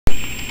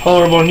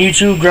Hello everyone on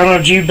YouTube,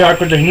 Groundhog G back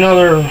with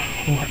another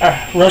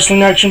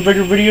wrestling action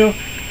figure video.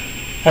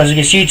 As you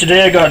can see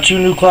today I got two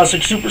new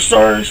classic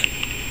superstars.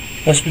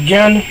 Let's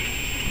begin.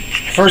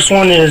 First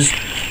one is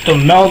the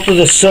Mouth of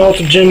the South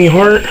Jimmy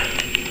Hart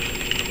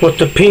with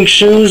the pink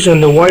shoes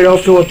and the white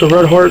outfit with the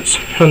red hearts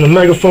and the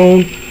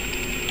megaphone,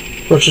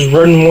 which is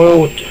red and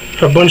oil with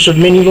a bunch of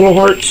mini little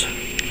hearts.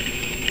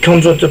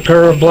 Comes with a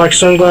pair of black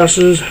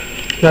sunglasses.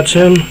 That's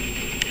him.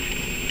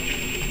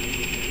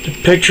 The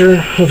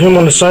picture of him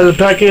on the side of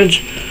the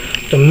package,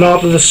 the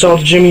Mouth of the South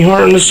Jimmy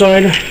Hart on the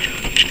side.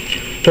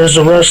 There's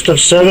the rest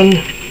of 7,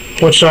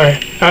 which I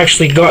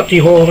actually got the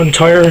whole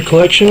entire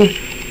collection.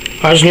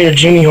 I just needed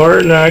Jimmy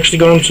Hart and I actually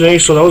got him today,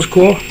 so that was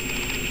cool.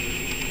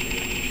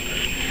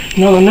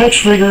 Now the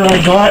next figure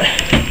I got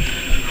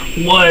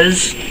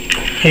was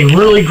a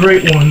really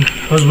great one.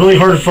 It was really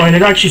hard to find.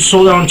 It actually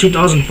sold out in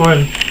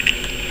 2005.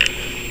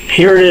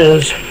 Here it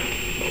is.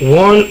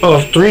 1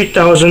 of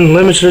 3,000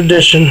 limited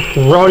edition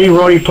Rowdy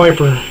Roddy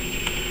Piper.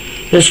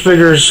 This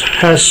figure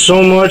has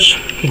so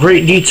much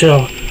great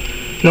detail.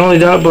 Not only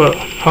that, but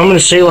I'm going to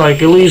say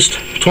like at least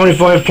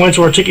 25 points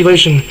of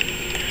articulation.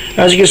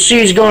 As you can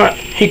see,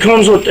 he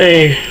comes with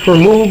a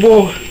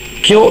removable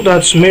kilt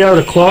that's made out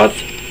of cloth,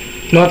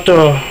 not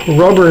the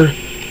rubber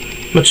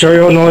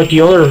material, not like the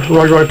other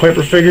Rowdy Roddy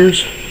Piper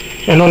figures.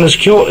 And on this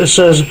kilt it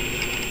says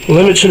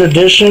limited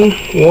edition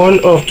 1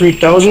 of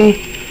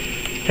 3,000.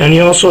 And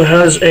he also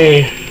has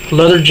a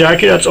leather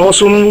jacket that's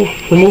also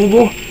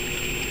removable.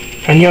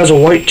 And he has a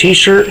white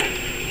t-shirt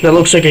that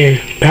looks like a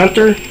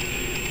panther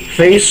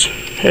face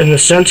in the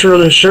center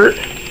of the shirt.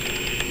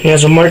 He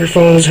has a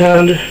microphone in his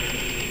hand,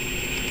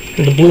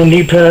 and the blue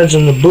knee pads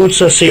and the boots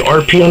that say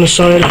RP on the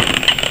side.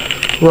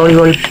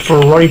 Roddy for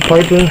Roddy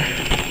Piper.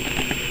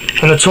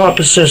 On the top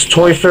it says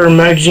Toy Fair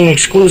magazine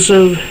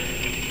exclusive.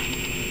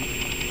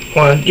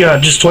 Well, yeah,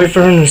 just Toy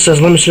Fair, and it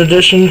says limited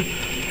edition.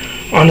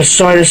 On the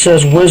side it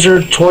says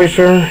Wizard Toy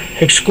Fair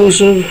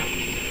exclusive,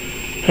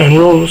 and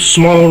real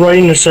small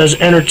writing that says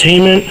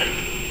Entertainment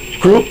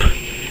Group.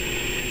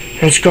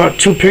 And it's got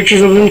 2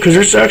 pictures of him, because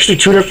there's actually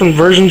 2 different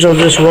versions of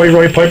this Rowdy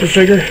Roddy Piper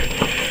figure.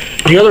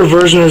 The other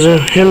version is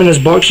him in his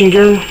boxing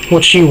gear,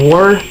 which he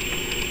wore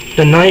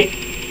the night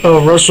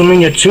of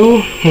WrestleMania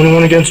 2 when he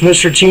went against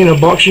Mr. T in a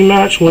boxing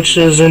match, which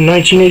is in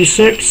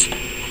 1986.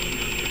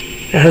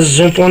 It has his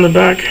info on the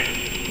back.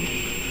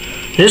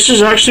 This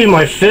is actually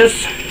my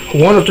 5th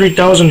 1 of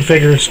 3,000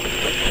 figures.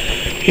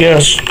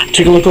 Yes,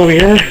 take a look over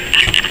here.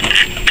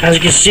 As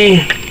you can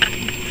see,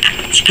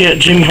 let's get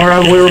Jimmy Hart out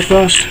of the way real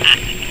fast.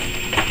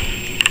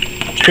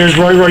 Here's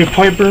Rowdy Roddy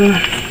Piper,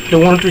 the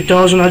 1 of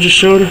 3,000 I just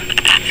showed.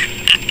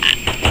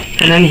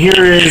 And then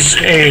here is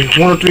a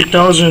 1 of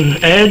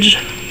 3,000 Edge.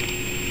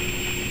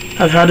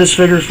 I've had this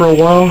figure for a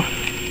while.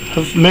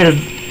 I've made a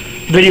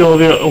video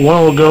of it a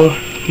while ago.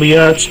 But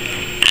yeah, it's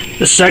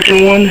the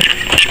second one.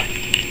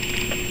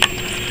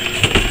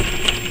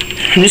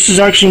 And this is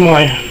actually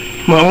my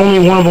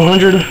only 1 of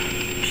 100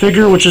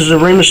 figure, which is the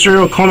Rey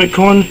Mysterio Comic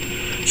Con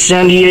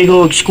San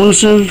Diego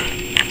exclusive.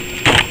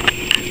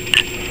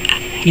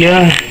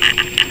 Yeah.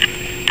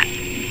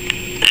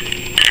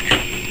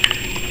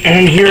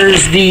 And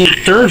here's the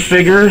 3rd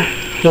figure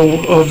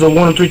of the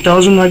 1 of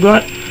 3,000 I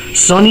got.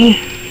 Sunny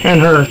and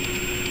her,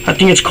 I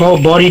think it's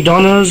called Body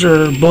Donnas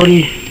or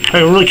Body, I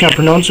really can't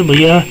pronounce it, but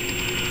yeah.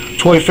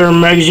 Toy Fair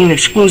magazine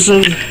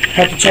exclusive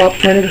at the top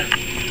printed.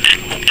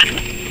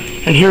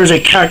 And here's a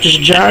Cactus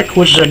Jack,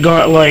 which I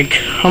got like,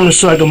 I'm gonna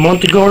say like a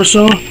month ago or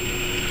so.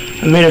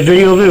 I made a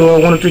video of it,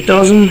 1 of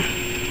 3,000.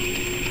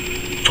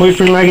 Toy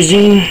Fair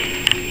magazine,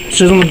 it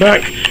says on the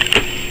back.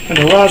 And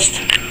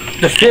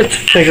the 5th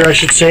figure I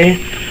should say,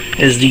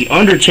 is the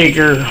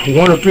Undertaker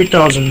 1 of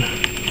 3,000.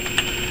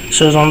 It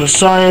says on the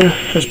side,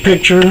 his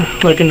picture,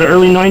 like in the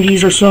early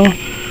 90s or so,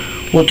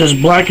 with this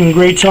black and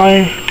gray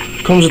tie.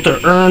 Comes with the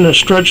urn, a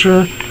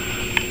stretcher,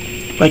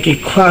 like a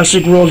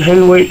classic world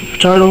heavyweight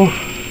title.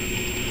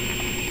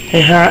 A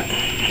hat,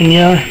 and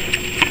yeah,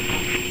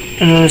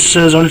 and then it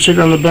says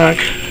Undertaker on the back.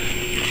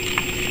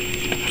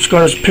 It's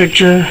got his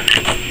picture.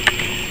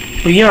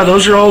 But yeah,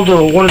 those are all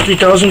the 1 of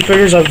 3,000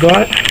 figures I've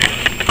got.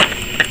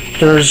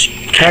 There's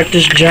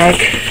Cactus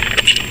Jack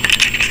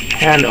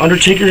and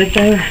Undertaker right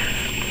there.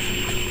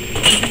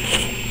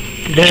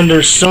 Then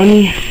there's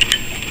Sunny,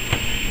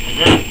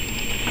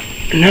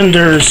 and then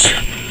there's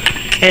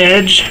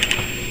Edge.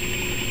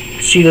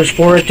 See, there's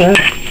 4 right there.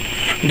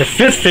 And the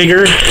 5th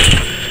figure,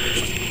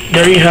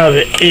 there you have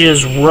it,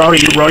 is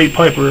Rowdy Roddy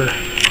Piper.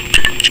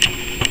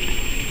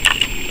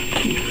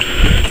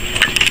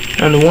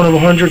 And the 1 of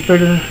 100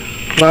 figure,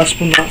 last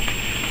but not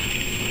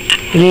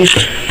least,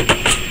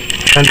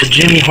 and the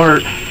Jimmy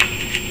Hart.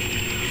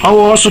 I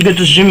will also get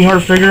this Jimmy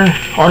Hart figure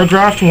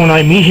autographed when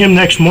I meet him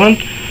next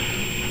month.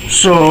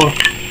 So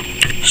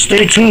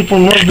stay tuned for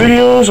more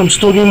videos. I'm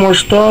still getting more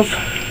stuff.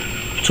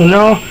 So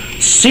now,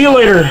 see you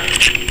later.